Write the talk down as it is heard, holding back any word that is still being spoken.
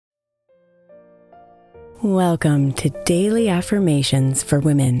Welcome to Daily Affirmations for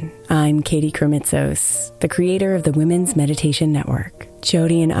Women. I'm Katie Kremitzos, the creator of the Women's Meditation Network.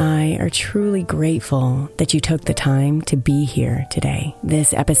 Jody and I are truly grateful that you took the time to be here today.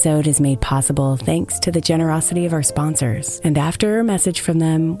 This episode is made possible thanks to the generosity of our sponsors. And after a message from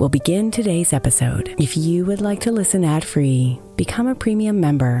them, we'll begin today's episode. If you would like to listen ad-free, become a premium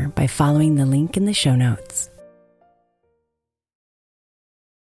member by following the link in the show notes.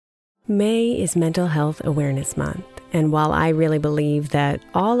 May is Mental Health Awareness Month, and while I really believe that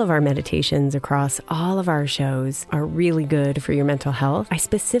all of our meditations across all of our shows are really good for your mental health, I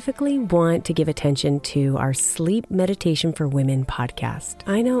specifically want to give attention to our Sleep Meditation for Women podcast.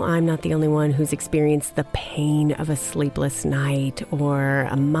 I know I'm not the only one who's experienced the pain of a sleepless night or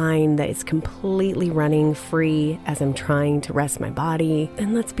a mind that is completely running free as I'm trying to rest my body.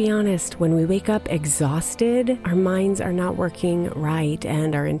 And let's be honest, when we wake up exhausted, our minds are not working right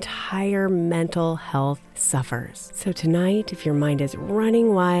and our entire mental health suffers. So tonight, if your mind is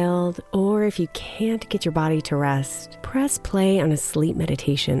running wild or if you can't get your body to rest, press play on a sleep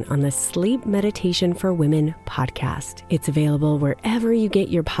meditation on the Sleep Meditation for Women podcast. It's available wherever you get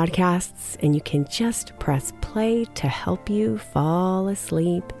your podcasts, and you can just press play to help you fall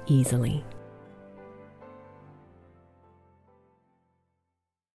asleep easily.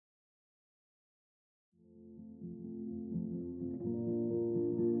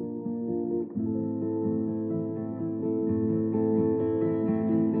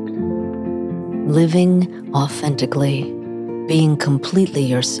 Living authentically, being completely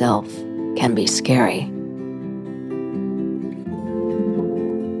yourself, can be scary.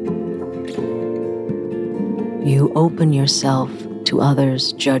 You open yourself to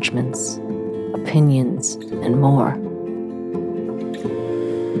others' judgments, opinions, and more.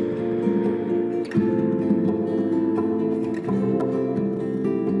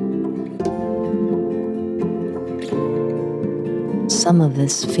 Some of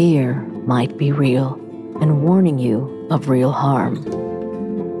this fear might be real and warning you of real harm.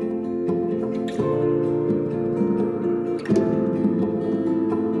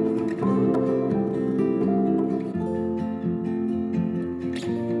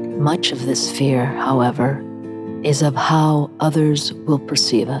 Much of this fear, however, is of how others will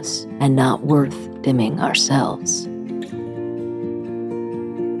perceive us and not worth dimming ourselves.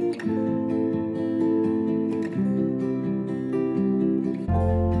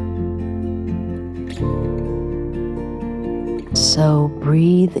 So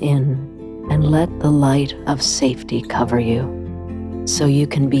breathe in and let the light of safety cover you, so you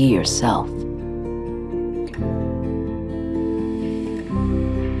can be yourself.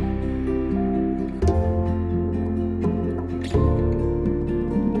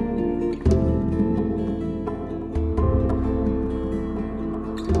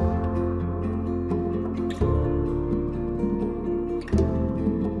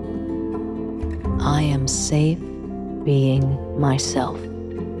 I am safe being myself.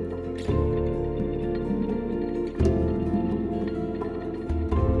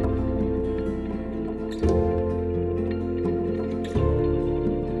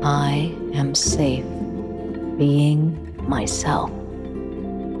 I am safe being myself.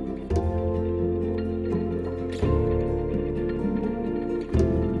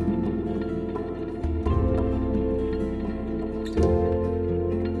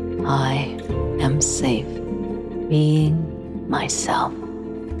 I am safe being myself.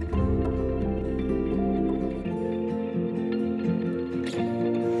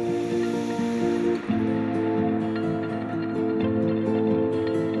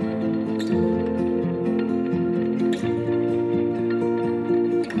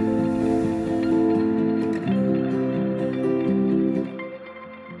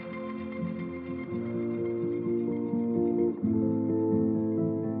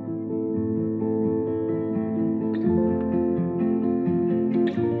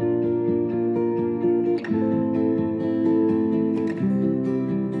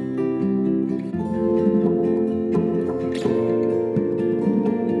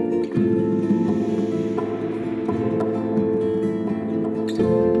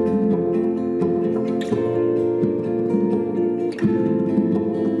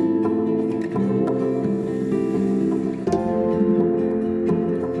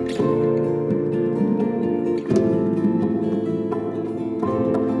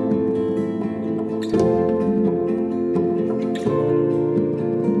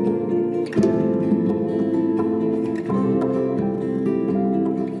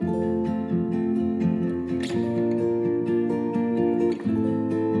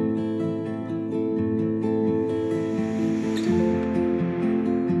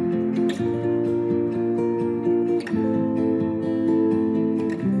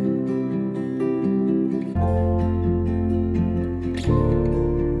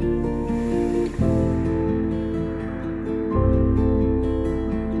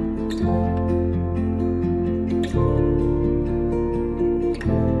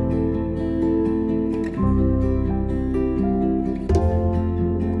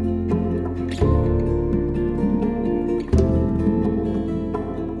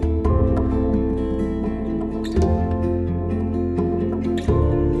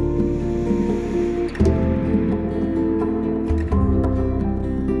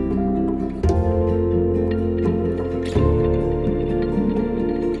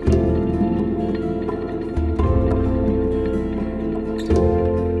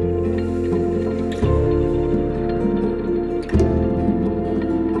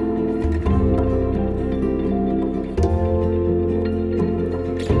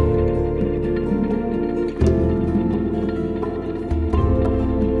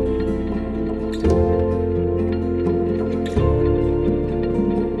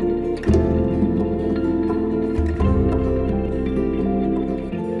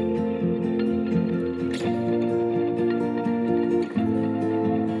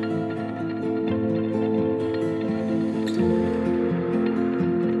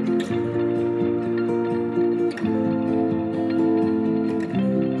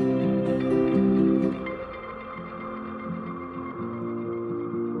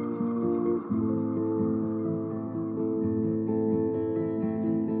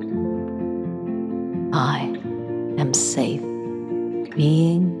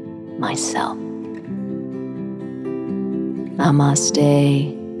 myself.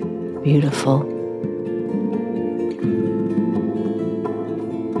 Namaste, beautiful.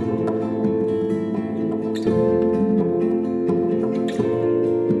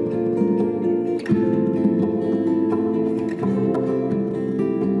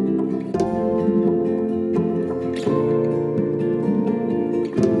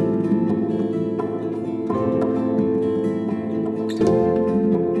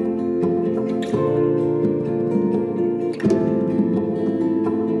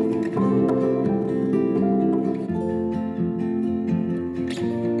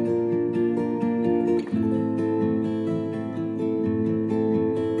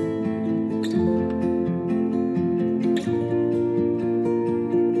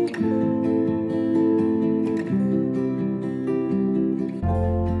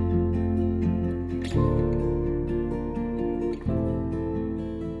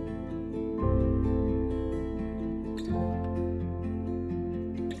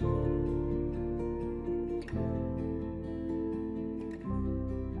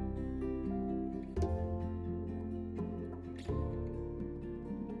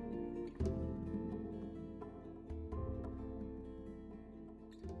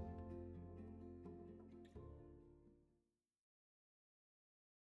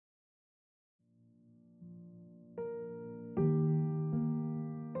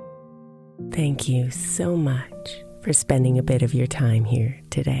 Thank you so much for spending a bit of your time here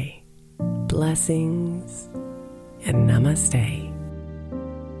today. Blessings and namaste.